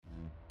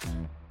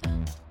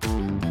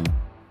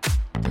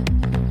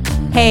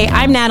Hey,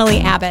 I'm Natalie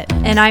Abbott.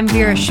 And I'm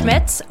Vera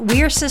Schmitz.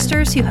 We are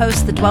sisters who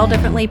host the Dwell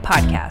Differently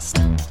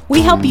podcast.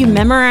 We help you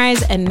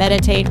memorize and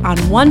meditate on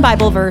one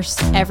Bible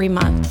verse every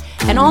month.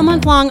 And all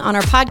month long on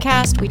our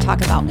podcast, we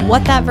talk about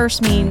what that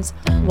verse means,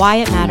 why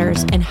it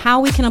matters, and how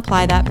we can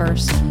apply that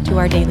verse to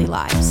our daily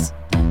lives.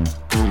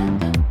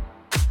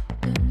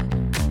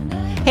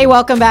 Hey,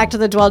 welcome back to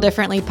the Dwell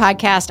Differently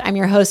podcast. I'm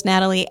your host,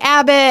 Natalie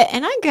Abbott,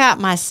 and I got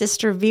my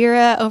sister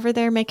Vera over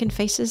there making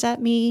faces at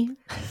me.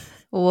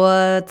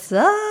 What's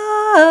up?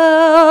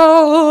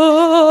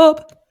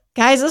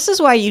 Guys, this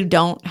is why you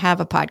don't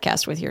have a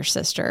podcast with your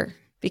sister,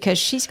 because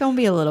she's going to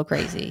be a little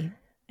crazy.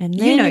 And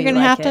then you're going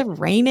to have to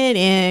rein it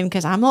in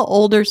because I'm an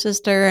older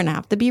sister and I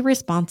have to be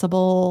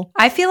responsible.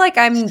 I feel like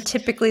I'm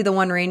typically the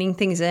one reining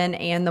things in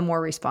and the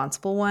more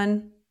responsible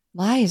one.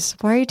 Lies.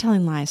 Why are you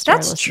telling lies to our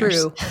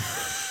listeners? True.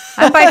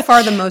 I'm by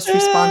far the most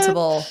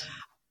responsible.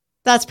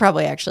 That's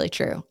probably actually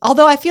true.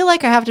 Although I feel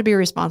like I have to be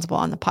responsible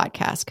on the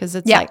podcast because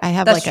it's like I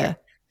have like true.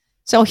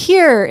 So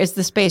here is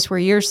the space where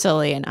you're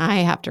silly and I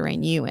have to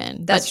rein you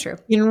in. That's true.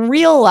 In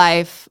real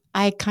life,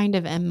 I kind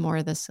of am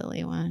more the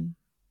silly one.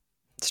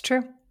 It's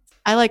true.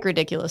 I like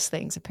ridiculous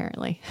things,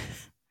 apparently.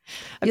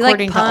 You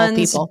According like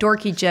puns, to all people.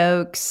 dorky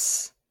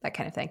jokes, that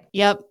kind of thing.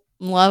 Yep.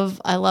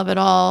 I love it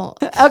all.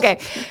 Okay.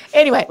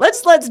 Anyway,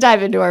 let's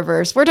dive into our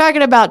verse. We're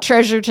talking about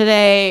treasure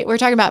today. We're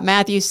talking about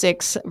Matthew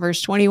 6,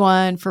 verse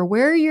 21. For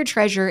where your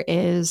treasure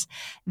is,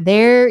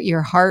 there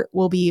your heart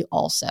will be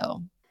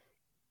also.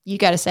 You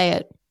got to say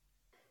it.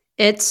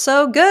 It's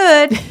so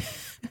good.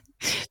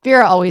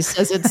 Vera always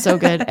says it's so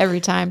good every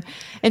time.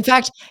 In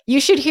fact,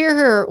 you should hear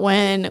her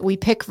when we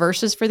pick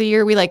verses for the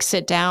year. We like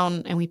sit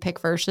down and we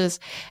pick verses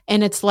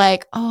and it's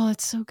like, oh,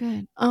 it's so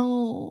good.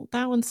 Oh,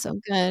 that one's so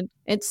good.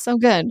 It's so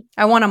good.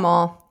 I want them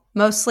all,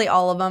 mostly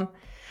all of them.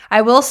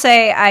 I will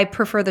say I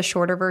prefer the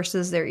shorter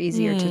verses. They're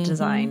easier to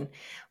design.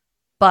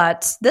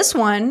 But this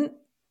one,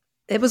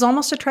 it was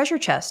almost a treasure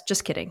chest.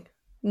 Just kidding.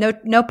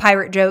 No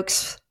pirate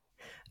jokes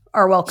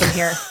are welcome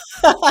here.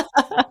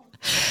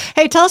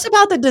 Hey, tell us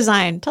about the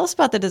design. Tell us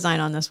about the design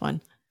on this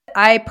one.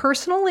 I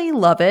personally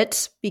love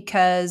it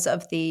because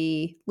of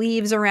the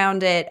leaves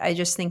around it. I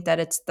just think that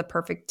it's the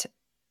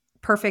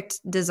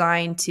perfect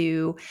design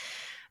to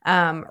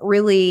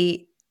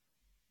really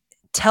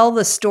tell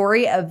the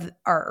story of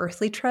our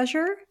earthly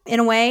treasure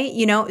in a way,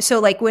 you know? So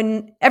like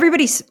when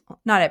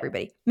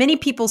many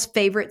people's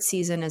favorite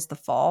season is the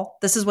fall.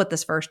 This is what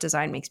this verse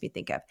design makes me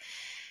think of.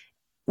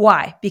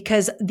 Why?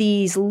 Because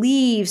these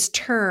leaves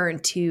turn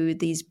to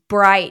these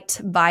bright,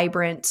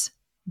 vibrant,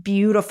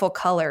 beautiful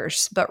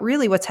colors. But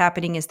really what's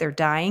happening is they're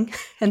dying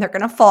and they're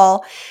going to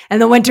fall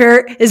and the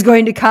winter is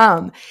going to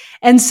come.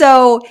 And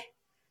so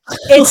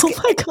it's... Oh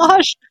my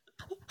gosh.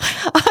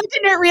 I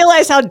didn't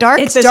realize how dark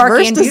this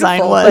verse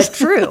design was. But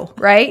true,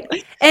 right?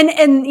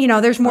 And you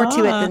know, there's more to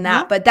it than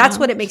that. But that's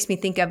what it makes me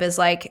think of is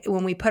like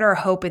when we put our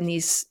hope in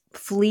these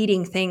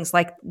fleeting things,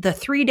 like the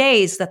 3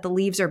 days that the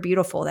leaves are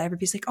beautiful, that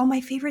everybody's like, oh, my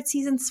favorite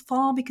season's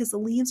fall because the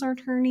leaves are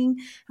turning.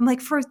 I'm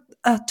like, for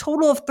a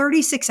total of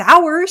 36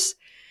 hours,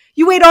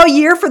 you wait all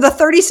year for the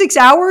 36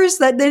 hours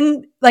that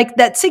then like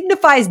that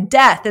signifies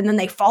death. And then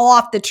they fall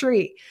off the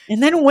tree.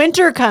 And then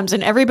winter comes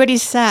and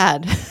everybody's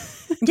sad.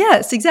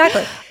 Yes,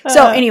 exactly.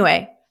 So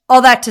anyway,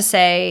 all that to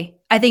say,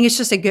 I think it's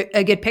just a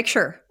good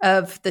picture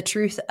of the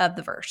truth of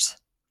the verse.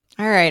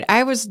 All right.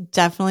 I was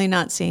definitely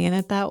not seeing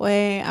it that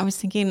way. I was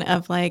thinking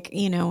of like,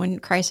 you know, when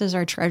Christ is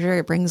our treasure,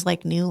 it brings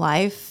like new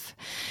life.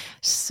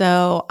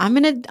 So I'm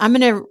gonna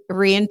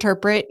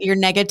reinterpret your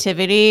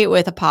negativity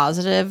with a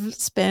positive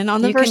spin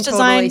on the verse design. You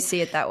can totally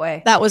see it that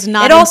way. That was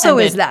not. It also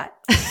is that.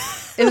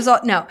 It was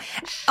no.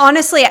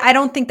 Honestly, I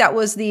don't think that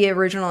was the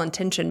original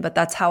intention, but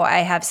that's how I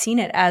have seen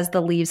it as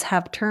the leaves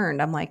have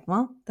turned. I'm like,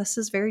 well, this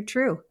is very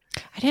true.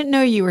 I didn't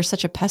know you were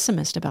such a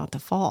pessimist about the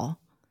fall.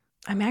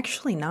 I'm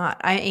actually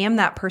not. I am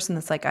that person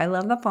that's like, I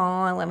love the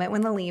fall. I love it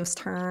when the leaves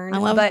turn. I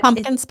love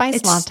pumpkin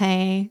spice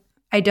latte.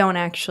 I don't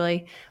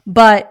actually,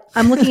 but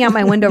I'm looking out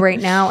my window right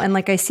now and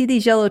like I see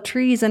these yellow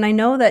trees and I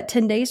know that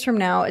 10 days from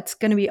now, it's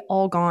going to be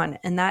all gone.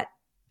 And that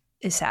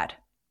is sad.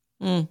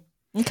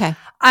 Okay.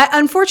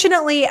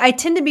 Unfortunately, I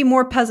tend to be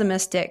more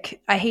pessimistic.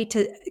 I hate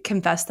to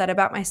confess that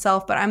about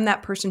myself, but I'm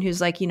that person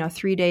who's like,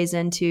 3 days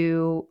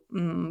into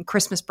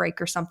Christmas break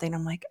or something.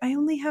 I'm like, I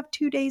only have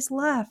 2 days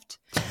left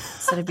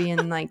instead of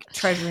being like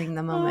treasuring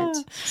the moment.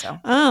 So.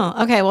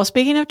 Oh, okay. Well,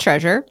 speaking of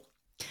treasure,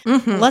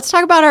 let's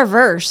talk about our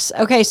verse.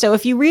 Okay. So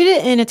if you read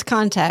it in its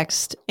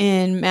context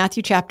in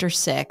Matthew chapter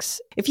 6,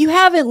 if you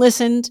haven't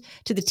listened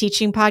to the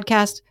teaching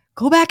podcast,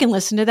 go back and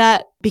listen to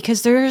that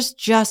because there's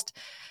just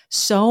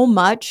so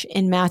much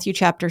in Matthew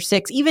chapter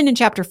 6, even in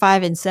chapter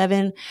 5 and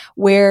 7,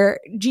 where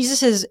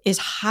Jesus is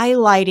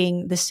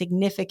highlighting the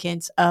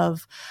significance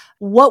of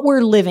what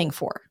we're living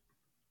for.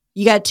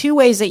 You got two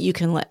ways that you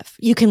can live.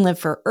 You can live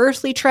for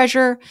earthly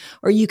treasure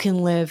or you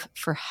can live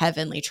for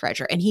heavenly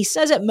treasure. And he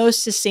says it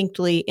most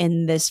succinctly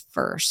in this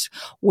verse.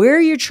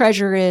 Where your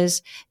treasure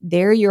is,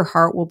 there your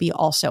heart will be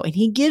also. And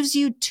he gives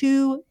you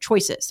two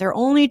choices. There are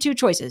only two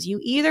choices. You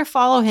either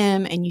follow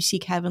him and you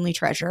seek heavenly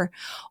treasure,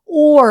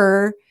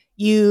 or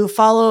you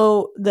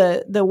follow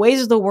the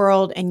ways of the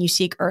world and you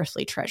seek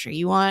earthly treasure.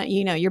 You want,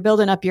 you're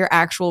building up your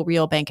actual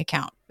real bank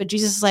account. But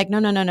Jesus is like,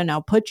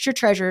 no. Put your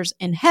treasures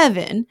in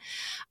heaven.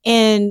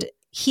 And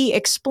he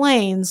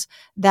explains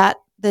that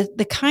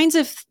the kinds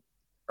of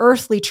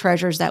earthly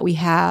treasures that we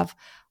have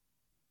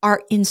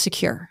are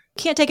insecure.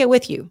 You can't take it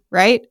with you,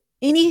 right?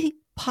 Any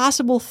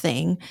possible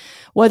thing,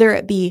 whether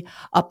it be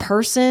a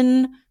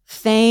person,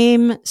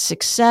 fame,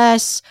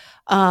 success,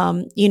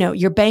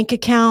 your bank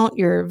account,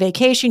 your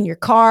vacation, your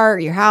car,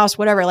 your house,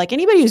 whatever. Like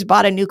anybody who's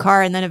bought a new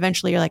car and then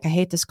eventually you're like, I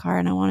hate this car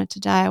and I want it to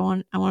die. I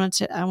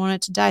want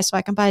it to die so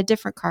I can buy a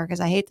different car because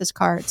I hate this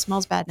car. It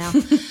smells bad now.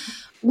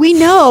 We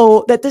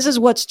know that this is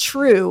what's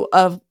true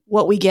of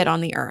what we get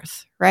on the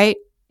earth, right?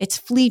 It's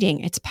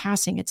fleeting, it's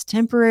passing, it's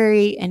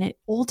temporary, and it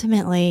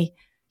ultimately,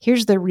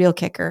 here's the real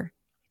kicker,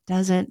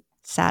 doesn't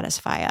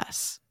satisfy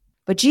us.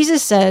 But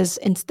Jesus says,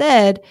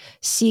 instead,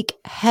 seek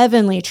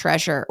heavenly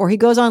treasure. Or he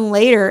goes on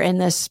later in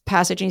this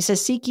passage and he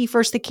says, seek ye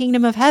first the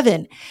kingdom of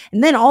heaven.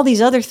 And then all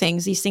these other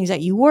things, these things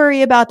that you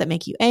worry about, that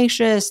make you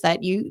anxious,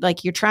 that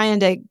you're trying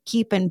to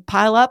keep and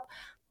pile up,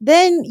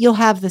 then you'll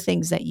have the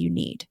things that you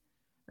need,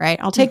 right?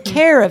 I'll take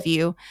care of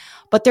you,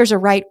 but there's a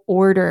right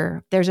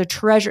order. There's a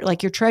treasure,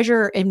 like your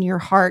treasure in your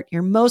heart,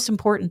 your most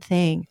important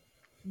thing.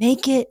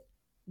 Make it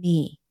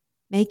me.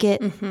 Make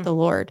it the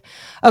Lord.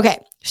 Okay,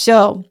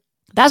 so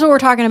that's what we're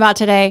talking about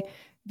today.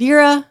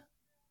 Vera,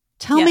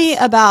 tell me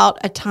about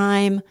a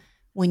time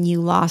when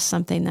you lost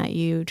something that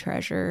you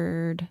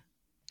treasured.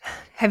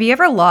 Have you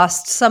ever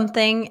lost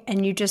something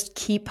and you just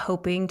keep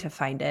hoping to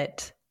find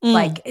it?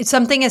 Like it's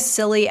something as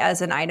silly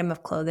as an item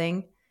of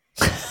clothing.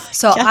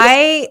 So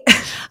I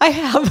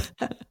have.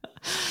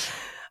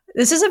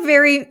 This is a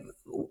very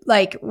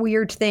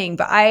weird thing,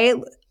 but I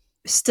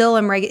still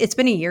am it's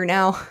been a year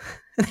now.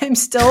 I'm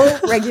still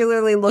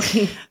regularly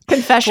looking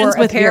Confessions for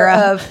with a pair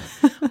Vera.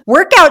 of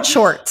workout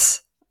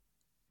shorts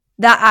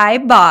that I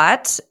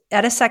bought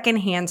at a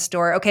secondhand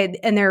store. Okay,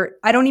 and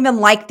I don't even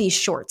like these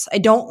shorts. I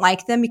don't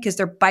like them because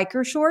they're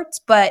biker shorts,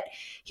 but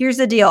here's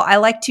the deal. I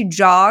like to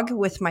jog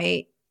with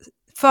my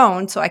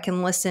phone so I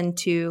can listen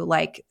to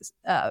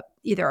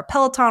either a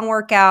Peloton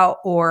workout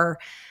or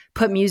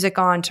put music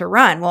on to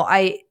run. Well,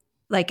 I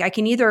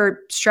can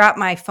either strap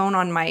my phone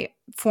on my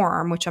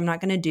forearm, which I'm not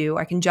going to do.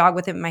 I can jog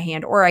with it in my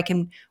hand, or I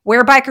can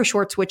wear biker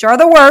shorts, which are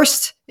the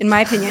worst, in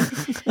my opinion,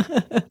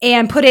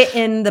 and put it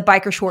in the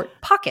biker short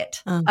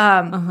pocket.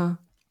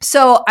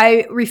 So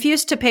I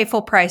refused to pay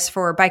full price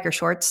for biker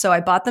shorts. So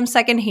I bought them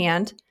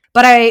secondhand,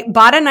 but I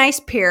bought a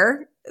nice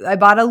pair. I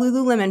bought a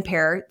Lululemon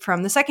pair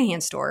from the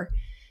secondhand store.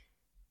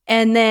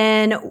 And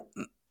then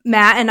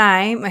Matt and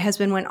my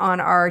husband, went on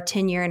our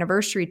 10-year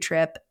anniversary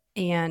trip,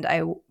 and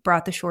I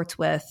brought the shorts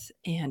with,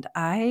 and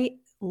I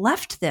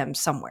left them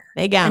somewhere.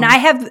 And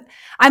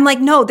I'm like,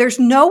 no, there's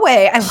no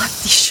way I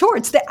left these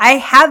shorts. I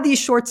have these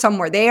shorts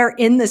somewhere. They are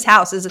in this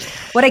house, is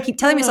what I keep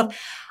telling myself.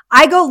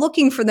 I go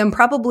looking for them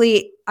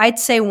probably, I'd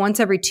say once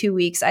every 2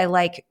 weeks. I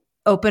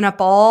open up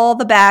all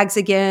the bags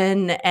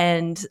again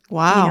and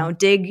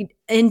dig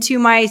into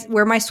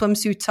where my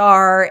swimsuits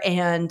are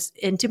and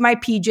into my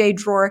PJ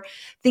drawer,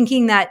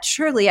 thinking that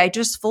surely I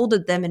just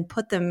folded them and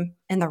put them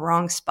in the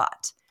wrong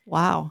spot.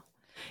 Wow.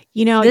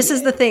 This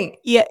is the thing.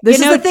 Yeah, this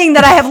is the thing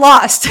that I have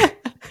lost.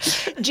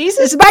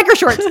 Jesus, it's biker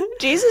shorts.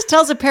 Jesus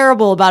tells a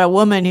parable about a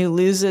woman who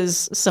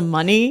loses some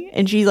money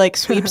and she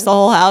sweeps the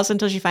whole house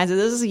until she finds it.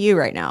 This is you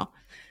right now.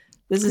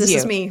 This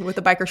is me with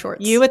the biker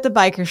shorts. You with the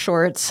biker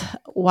shorts.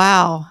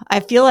 Wow.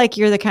 I feel like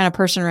you're the kind of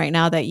person right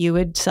now that you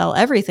would sell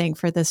everything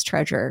for this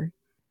treasure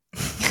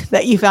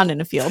that you found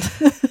in a field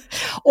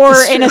or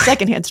in a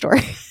secondhand store.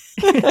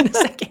 In a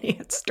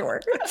secondhand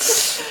store.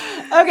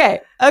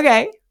 Okay.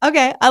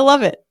 I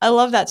love it. I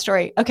love that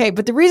story. Okay.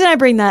 But the reason I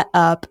bring that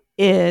up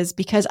is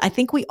because I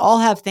think we all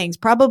have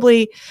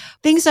probably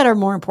things that are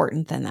more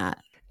important than that.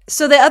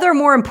 So the other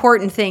more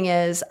important thing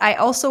is I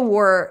also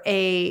wore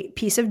a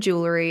piece of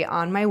jewelry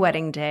on my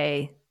wedding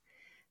day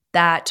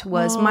that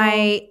was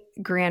my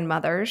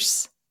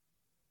grandmother's.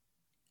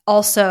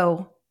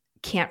 Also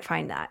can't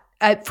find that.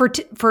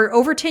 For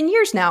over 10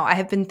 years now, I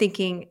have been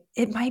thinking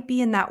it might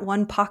be in that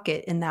one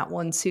pocket in that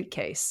one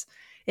suitcase.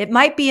 It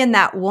might be in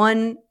that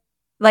one,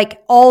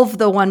 all of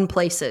the one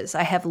places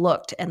I have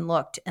looked and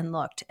looked and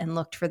looked and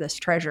looked for this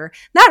treasure.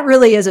 That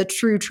really is a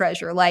true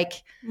treasure.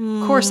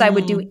 Of course, I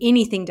would do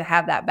anything to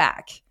have that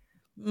back.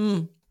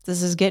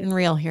 This is getting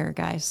real here,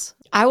 guys.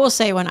 I will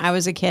say when I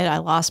was a kid, I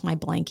lost my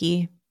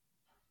blankie.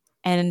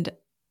 And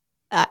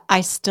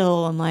I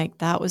still am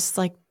that was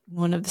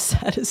one of the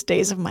saddest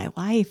days of my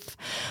life.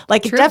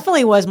 It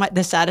definitely was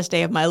the saddest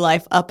day of my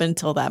life up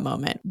until that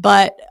moment.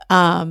 But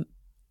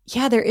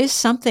there is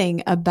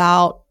something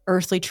about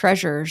earthly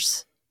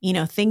treasures,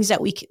 things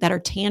that are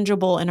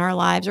tangible in our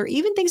lives, or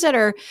even things that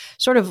are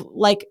sort of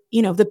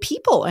the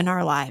people in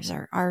our lives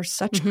are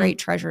such great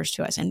treasures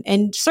to us.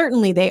 And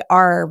certainly they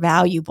are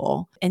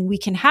valuable, and we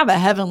can have a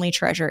heavenly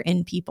treasure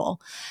in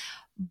people.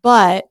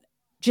 But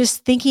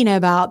just thinking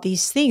about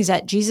these things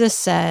that Jesus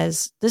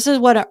says, this is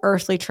what an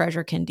earthly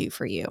treasure can do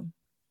for you.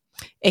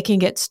 It can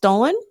get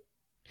stolen.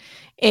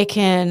 it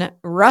can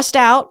rust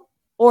out,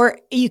 or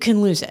you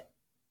can lose it.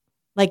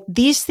 Like,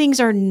 these things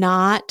are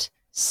not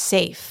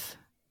safe.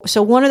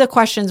 So one of the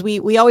questions,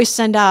 we always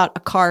send out a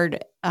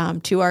card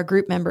to our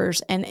group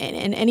members, and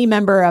any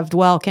member of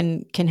Dwell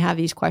can have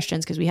these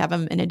questions because we have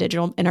them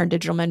in our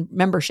digital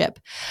membership.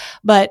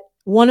 But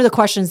one of the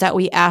questions that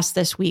we asked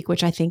this week,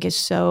 which I think is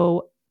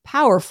so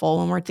powerful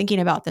when we're thinking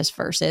about this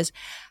verse, is,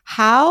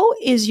 how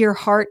is your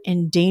heart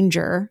in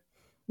danger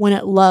when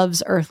it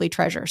loves earthly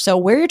treasure? So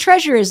where your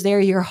treasure is,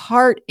 there your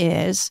heart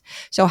is.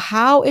 So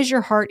how is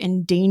your heart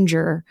in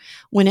danger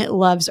when it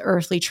loves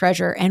earthly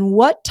treasure? And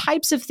what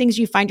types of things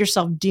you find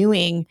yourself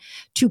doing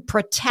to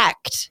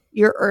protect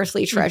your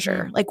earthly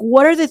treasure? Mm-hmm. Like,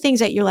 what are the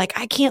things that you're like,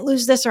 I can't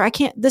lose this, or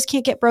this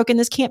can't get broken,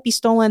 this can't be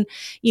stolen,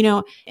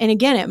 And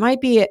again, it might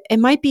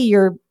be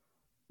your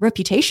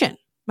reputation,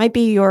 might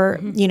be your,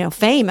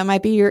 fame. It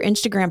might be your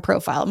Instagram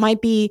profile. It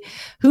might be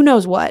who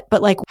knows what,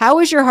 but like, how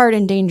is your heart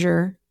in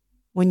danger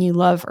when you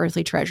love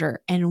earthly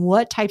treasure? And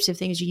what types of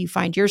things do you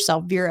find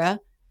yourself, Vera,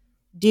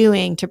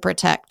 doing to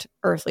protect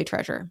earthly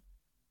treasure?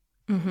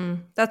 Mm-hmm.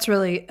 That's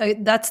really,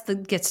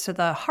 gets to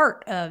the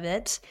heart of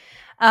it.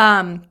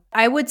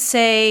 I would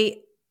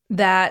say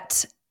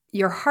that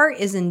your heart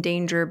is in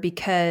danger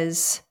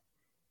because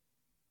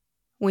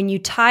when you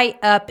tie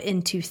up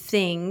into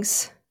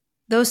things,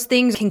 those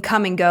things can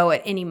come and go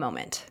at any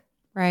moment.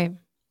 Right.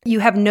 You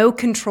have no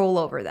control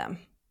over them.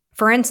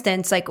 For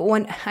instance, like,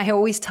 when I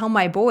always tell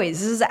my boys,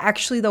 this is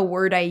actually the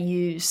word I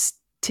use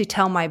to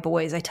tell my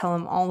boys. I tell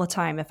them all the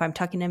time, if I'm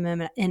tucking them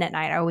in at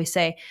night, I always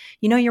say,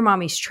 your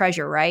mommy's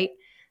treasure, right?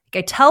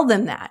 Like, I tell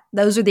them that.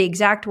 Those are the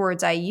exact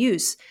words I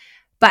use.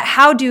 But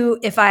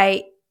if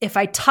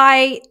I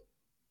tie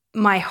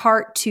my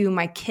heart to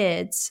my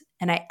kids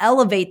and I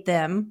elevate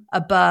them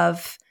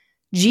above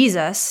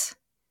Jesus,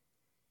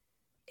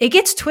 it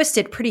gets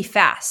twisted pretty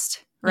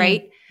fast,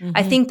 right? Mm-hmm.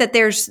 I think that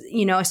there's,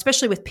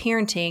 especially with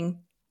parenting,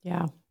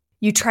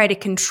 you try to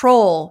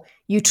control,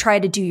 you try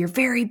to do your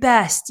very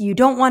best, you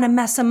don't want to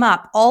mess them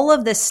up, all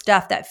of this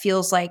stuff that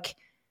feels like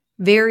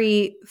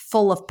very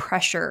full of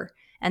pressure.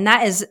 And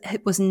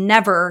it was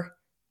never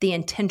the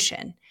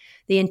intention.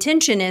 The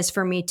intention is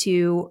for me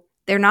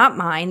they're not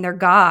mine, they're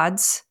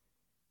God's,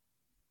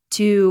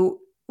 to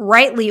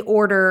rightly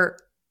order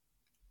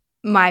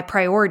my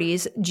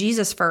priorities,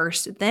 Jesus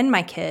first, then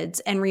my kids.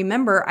 And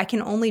remember, I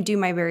can only do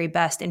my very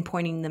best in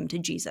pointing them to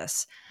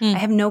Jesus. I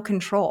have no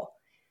control.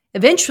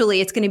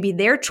 Eventually, it's going to be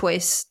their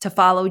choice to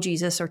follow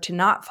Jesus or to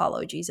not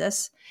follow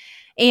Jesus.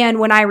 And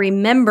when I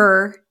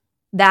remember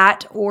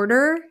that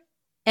order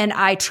and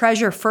I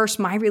treasure first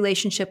my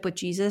relationship with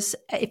Jesus,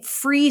 it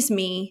frees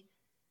me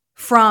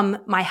from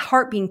my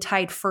heart being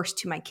tied first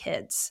to my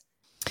kids.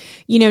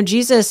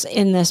 Jesus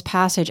in this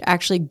passage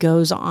actually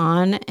goes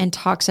on and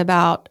talks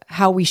about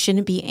how we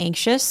shouldn't be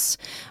anxious.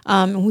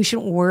 We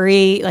shouldn't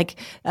worry,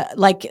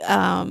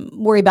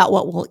 worry about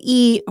what we'll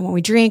eat or what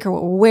we drink or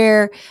what we'll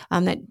wear.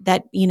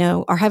 That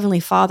our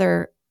Heavenly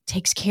Father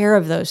takes care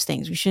of those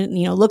things. We shouldn't,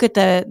 look at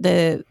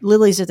the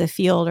lilies of the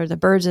field or the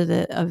birds of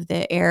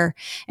the air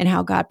and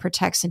how God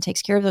protects and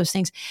takes care of those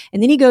things.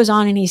 And then he goes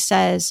on and he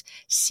says,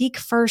 seek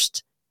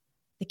first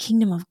the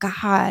kingdom of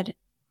God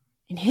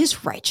and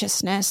his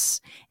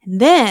righteousness,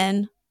 and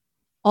then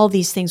all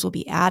these things will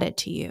be added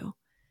to you.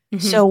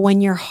 Mm-hmm. So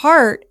when your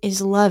heart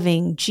is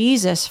loving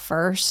Jesus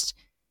first,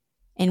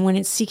 and when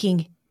it's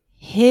seeking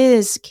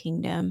his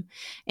kingdom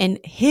and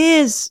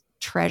his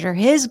treasure,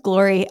 his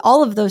glory,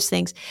 all of those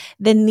things,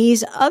 then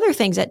these other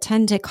things that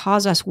tend to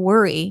cause us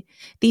worry,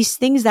 these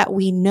things that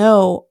we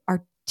know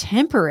are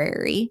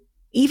temporary,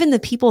 even the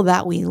people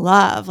that we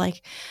love,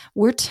 like,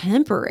 we're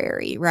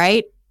temporary,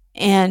 right?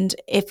 And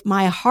if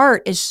my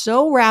heart is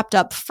so wrapped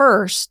up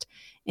first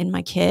in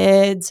my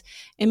kids,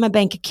 in my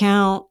bank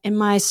account, in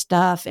my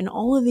stuff, and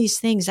all of these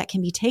things that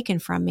can be taken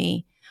from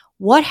me,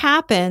 what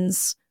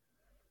happens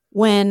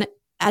when,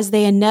 as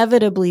they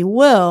inevitably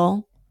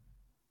will,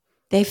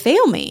 they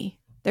fail me?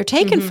 They're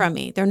taken from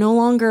me. They're no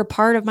longer a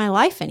part of my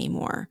life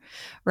anymore,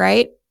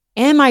 right?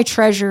 Am I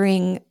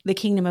treasuring the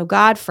kingdom of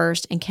God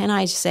first? And can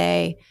I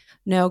say,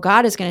 no,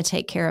 God is going to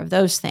take care of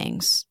those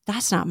things?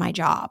 That's not my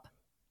job.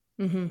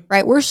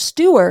 Right? We're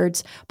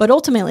stewards, but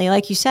ultimately,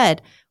 like you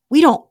said,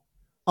 we don't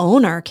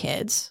own our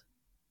kids.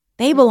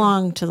 They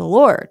belong to the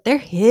Lord. They're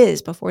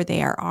his before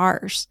they are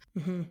ours.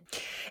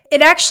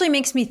 It actually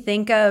makes me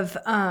think of,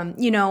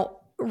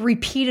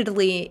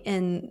 repeatedly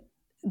in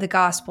the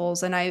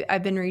Gospels, and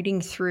I've been reading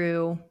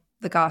through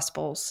the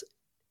Gospels,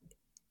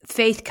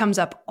 faith comes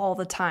up all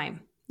the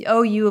time.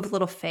 Oh, you of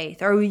little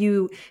faith. Oh,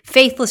 you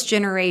faithless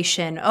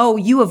generation. Oh,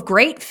 you of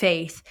great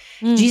faith.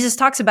 Jesus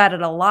talks about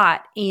it a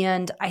lot.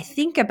 And I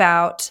think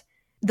about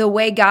the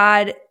way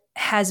God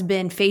has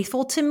been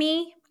faithful to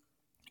me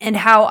and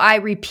how I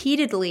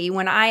repeatedly,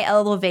 when I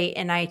elevate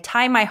and I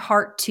tie my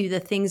heart to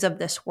the things of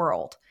this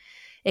world,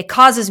 it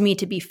causes me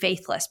to be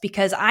faithless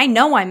because I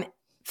know I'm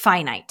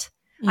finite.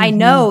 I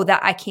know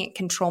that I can't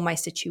control my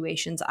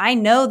situations. I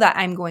know that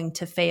I'm going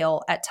to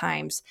fail at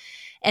times.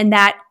 And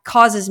that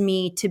causes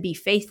me to be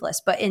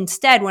faithless. But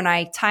instead, when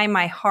I tie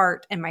my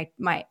heart and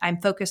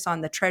I'm focused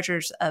on the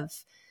treasures of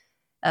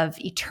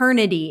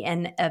eternity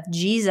and of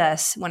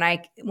Jesus,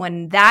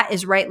 when that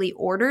is rightly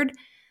ordered,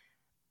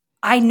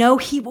 I know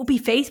he will be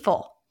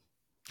faithful.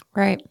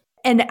 Right.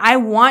 And I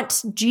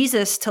want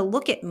Jesus to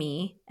look at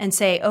me and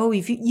say, oh,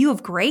 you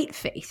have great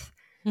faith.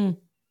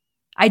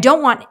 I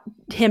don't want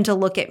him to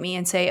look at me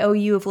and say, oh,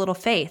 you have little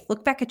faith.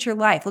 Look back at your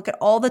life. Look at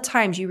all the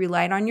times you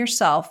relied on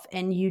yourself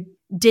and you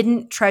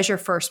didn't treasure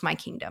first my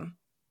kingdom.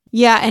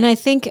 Yeah. And I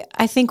think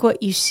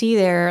what you see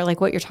there,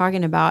 like what you're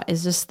talking about,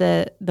 is just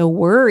the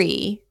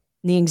worry,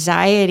 the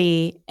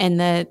anxiety, and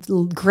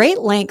the great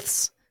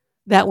lengths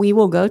that we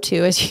will go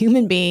to as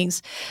human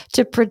beings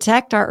to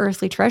protect our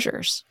earthly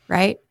treasures,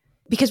 right?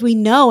 Because we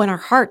know in our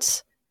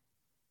hearts,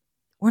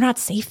 we're not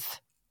safe.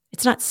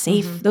 It's not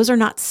safe. Mm-hmm. Those are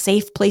not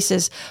safe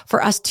places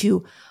for us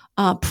to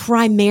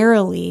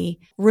primarily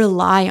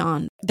rely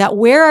on. That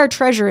where our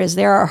treasure is,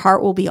 there our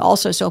heart will be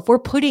also. So if we're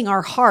putting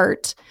our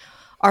heart,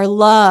 our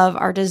love,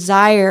 our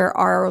desire,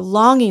 our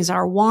longings,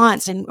 our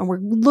wants, and we're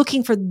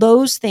looking for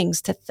those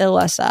things to fill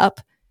us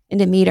up and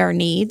to meet our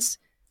needs,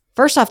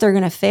 first off, they're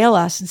going to fail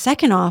us. And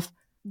second off,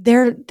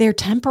 they're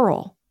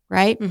temporal,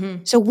 right?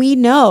 Mm-hmm. So we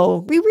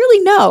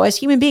really know as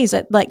human beings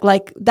that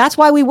like that's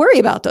why we worry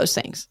about those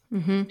things,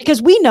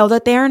 because we know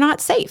that they are not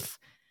safe.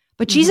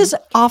 But Jesus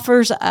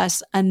offers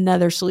us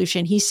another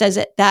solution. He says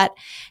that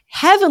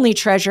heavenly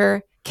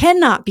treasure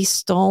cannot be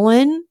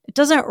stolen. It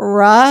doesn't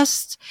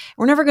rust.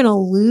 We're never going to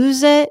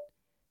lose it.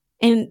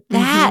 And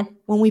that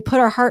when we put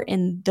our heart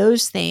in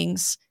those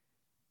things,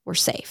 we're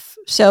safe.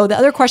 So the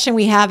other question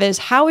we have is,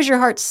 how is your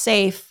heart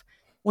safe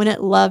when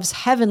it loves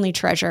heavenly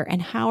treasure,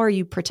 and how are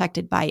you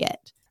protected by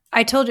it?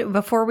 I told you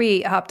before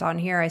we hopped on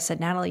here, I said,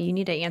 Natalie, you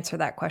need to answer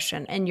that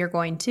question, and you're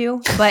going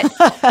to. But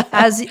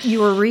as you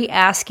were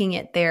re-asking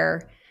it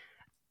there,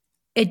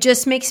 it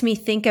just makes me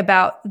think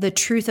about the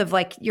truth of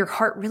like your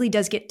heart really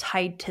does get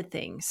tied to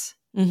things.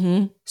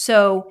 Mm-hmm.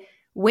 So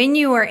when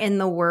you are in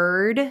the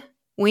Word,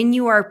 when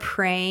you are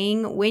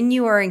praying, when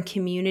you are in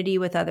community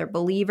with other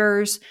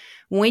believers,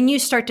 when you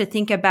start to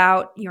think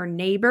about your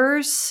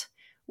neighbors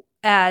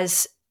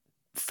as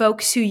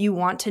folks who you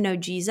want to know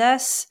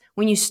Jesus,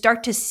 when you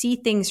start to see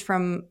things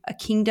from a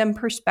kingdom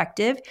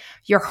perspective,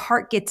 your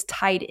heart gets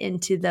tied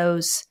into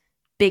those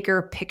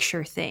bigger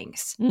picture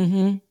things.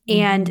 Mm-hmm.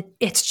 And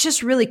it's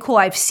just really cool.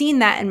 I've seen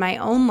that in my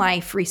own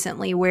life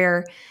recently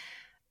where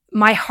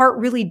my heart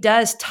really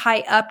does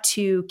tie up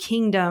to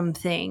kingdom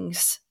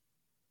things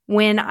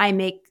when I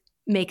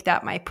make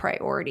that my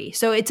priority.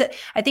 So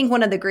I think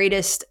one of the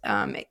greatest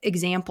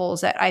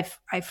examples that I've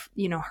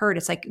heard,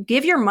 it's like,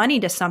 give your money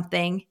to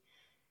something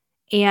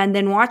and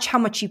then watch how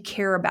much you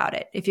care about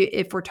it.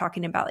 If we're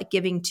talking about like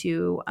giving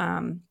to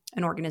an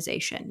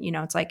organization,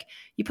 it's like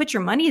you put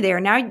your money there.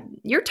 Now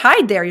you're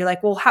tied there. You're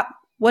like, well,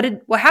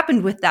 what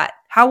happened with that?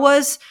 How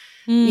was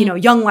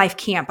Young Life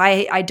Camp?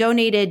 I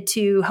donated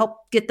to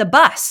help get the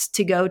bus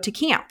to go to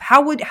camp.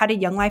 How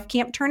did Young Life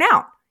Camp turn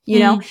out?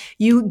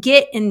 You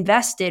get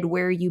invested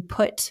where you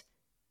put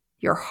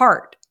your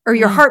heart, or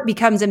your heart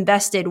becomes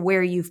invested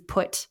where you've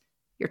put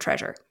your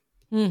treasure.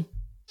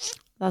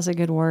 That's a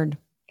good word.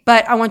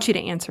 But I want you to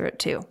answer it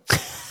too.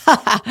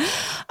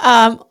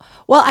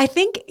 Well, I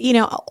think,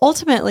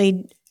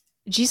 ultimately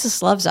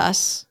Jesus loves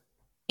us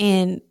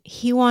and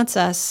he wants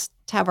us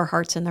to have our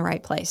hearts in the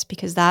right place,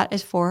 because that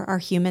is for our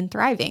human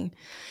thriving.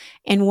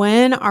 And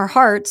when our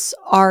hearts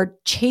are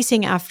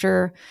chasing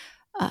after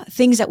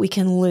things that we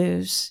can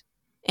lose,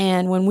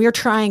 and when we're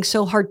trying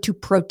so hard to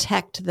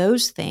protect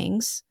those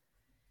things,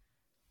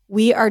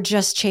 we are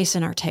just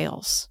chasing our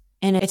tails.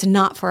 And it's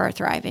not for our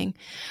thriving.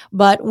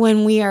 But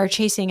when we are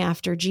chasing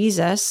after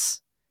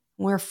Jesus,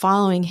 we're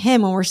following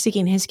him, and we're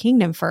seeking his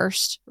kingdom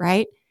first,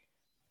 right?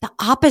 The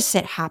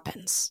opposite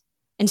happens.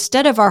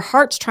 Instead of our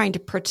hearts trying to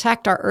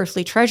protect our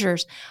earthly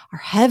treasures, our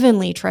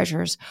heavenly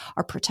treasures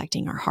are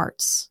protecting our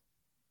hearts.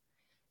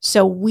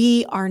 So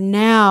we are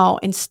now,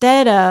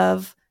 instead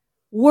of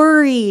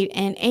worried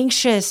and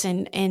anxious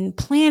and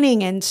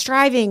planning and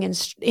striving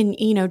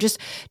and just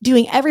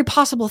doing every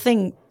possible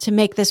thing to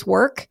make this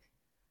work,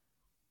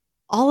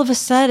 all of a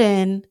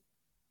sudden,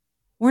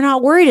 we're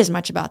not worried as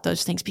much about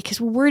those things,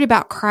 because we're worried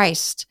about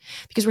Christ,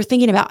 because we're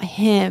thinking about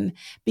him,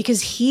 because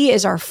he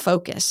is our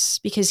focus,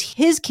 because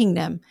his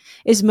kingdom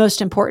is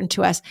most important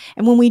to us.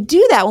 And when we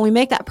do that, when we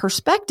make that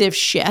perspective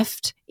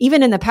shift,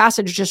 even in the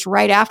passage just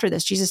right after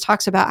this, Jesus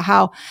talks about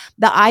how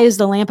the eye is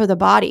the lamp of the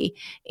body.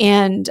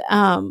 And,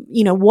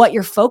 what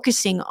you're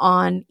focusing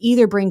on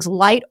either brings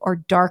light or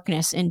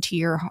darkness into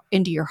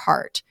your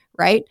heart.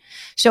 Right?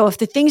 So if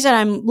the things that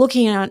I'm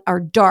looking at are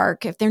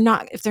dark, if they're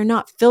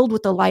not filled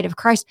with the light of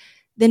Christ,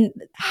 then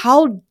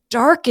how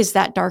dark is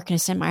that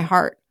darkness in my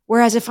heart?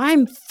 Whereas if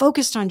I'm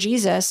focused on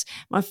Jesus,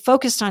 I'm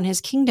focused on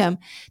his kingdom,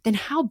 then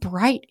how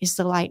bright is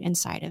the light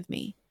inside of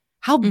me?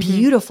 How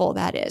beautiful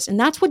that is. And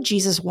that's what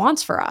Jesus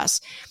wants for us.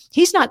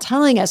 He's not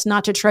telling us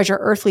not to treasure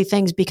earthly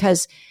things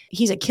because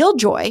he's a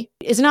killjoy.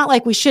 It's not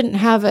like we shouldn't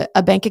have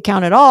a bank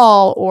account at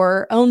all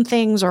or own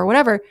things or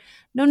whatever.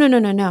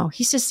 No.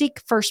 He says,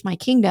 seek first my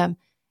kingdom,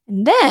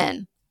 and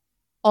then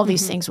all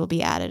these things will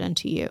be added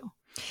unto you.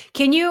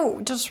 Can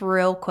you just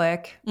real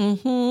quick,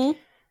 Mm-hmm.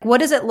 what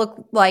does it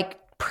look like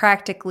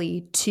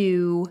practically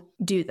to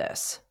do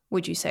this,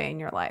 would you say, in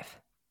your life?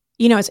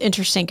 You know, it's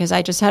interesting because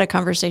I just had a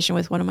conversation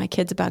with one of my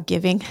kids about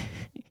giving,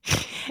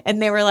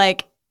 and they were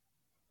like,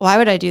 why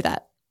would I do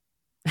that?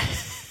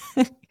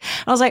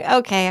 I was like,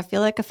 okay, I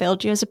feel like I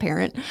failed you as a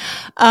parent.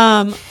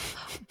 But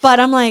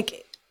I'm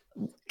like,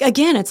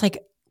 again, it's like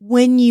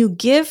when you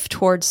give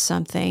towards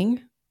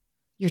something,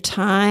 your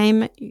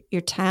time,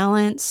 your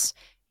talents,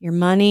 your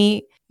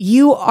money,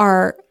 you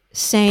are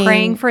saying—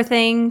 Praying for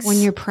things. When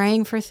you're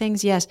praying for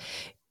things, yes.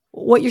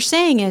 What you're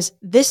saying is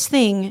this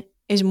thing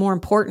is more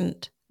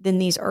important than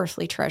these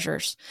earthly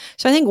treasures.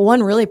 So I think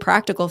one really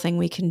practical thing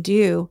we can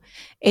do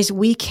is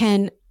we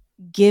can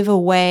give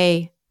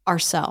away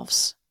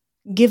ourselves,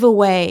 give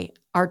away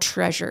our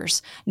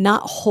treasures,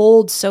 not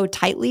hold so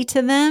tightly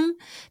to them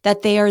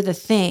that they are the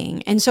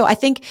thing. And so I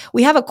think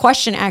we have a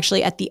question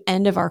actually at the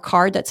end of our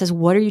card that says,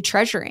 what are you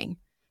treasuring?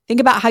 Think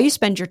about how you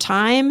spend your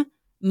time,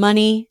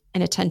 money,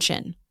 and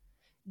attention.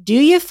 Do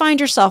you find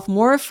yourself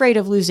more afraid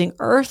of losing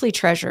earthly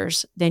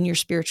treasures than your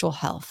spiritual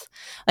health?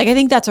 Like, I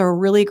think that's a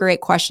really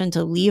great question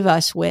to leave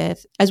us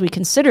with as we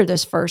consider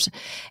this verse.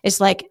 It's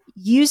like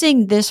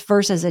using this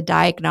verse as a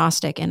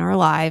diagnostic in our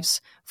lives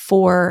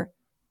for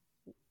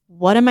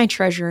what am I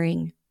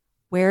treasuring?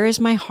 Where is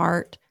my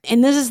heart?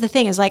 And this is the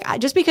thing, is like,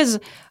 just because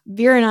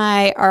Vera and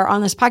I are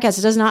on this podcast,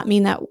 it does not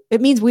mean that—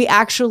 it means we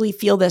actually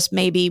feel this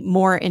maybe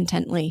more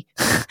intently.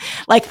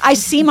 Like I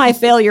see my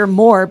failure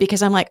more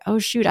because I'm like, oh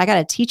shoot, I got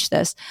to teach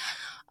this.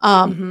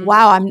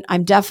 Wow,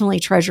 I'm definitely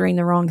treasuring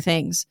the wrong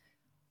things.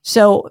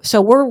 So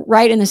we're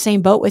right in the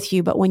same boat with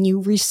you. But when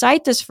you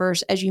recite this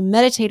verse, as you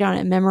meditate on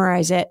it,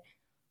 memorize it,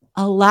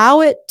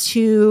 allow it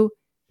to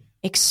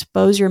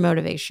expose your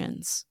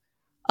motivations.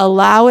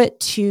 Allow it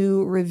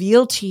to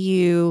reveal to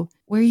you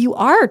where you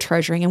are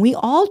treasuring. And we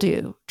all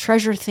do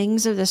treasure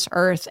things of this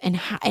earth, and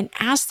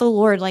ask the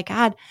Lord, like,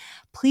 God,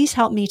 please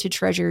help me to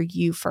treasure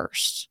you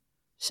first.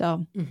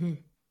 So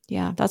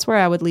yeah, that's where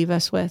I would leave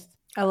us with.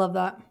 I love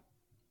that.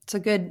 It's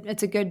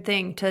a good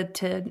thing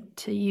to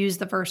use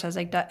the verse as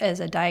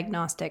a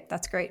diagnostic.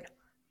 That's great.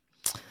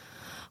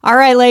 All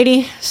right,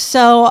 lady.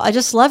 So I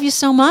just love you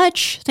so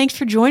much. Thanks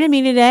for joining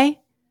me today.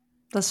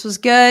 This was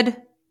good.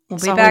 We'll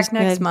be back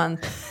next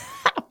month.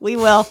 We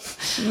will.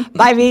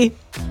 Bye, V.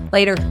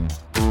 Later.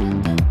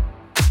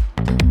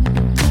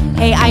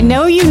 Hey, I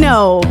know you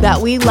know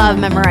that we love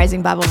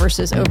memorizing Bible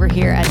verses over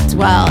here at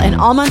Dwell. And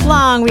all month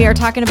long, we are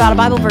talking about a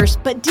Bible verse.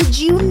 But did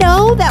you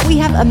know that we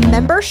have a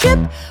membership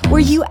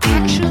where you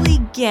actually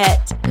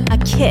get a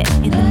kit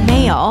in the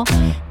mail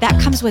that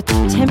comes with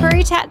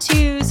temporary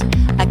tattoos,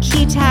 a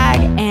key tag,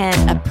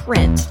 and a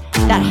print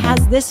that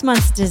has this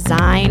month's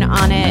design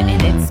on it.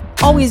 And it's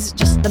always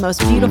just the most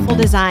beautiful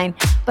design.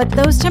 But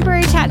those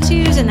temporary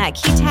tattoos and that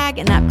key tag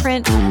and that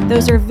print,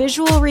 those are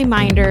visual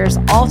reminders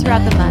all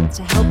throughout the month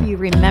to help you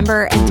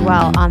remember and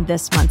dwell on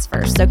this month's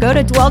verse. So go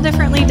to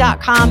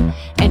dwelldifferently.com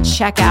and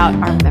check out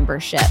our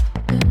membership.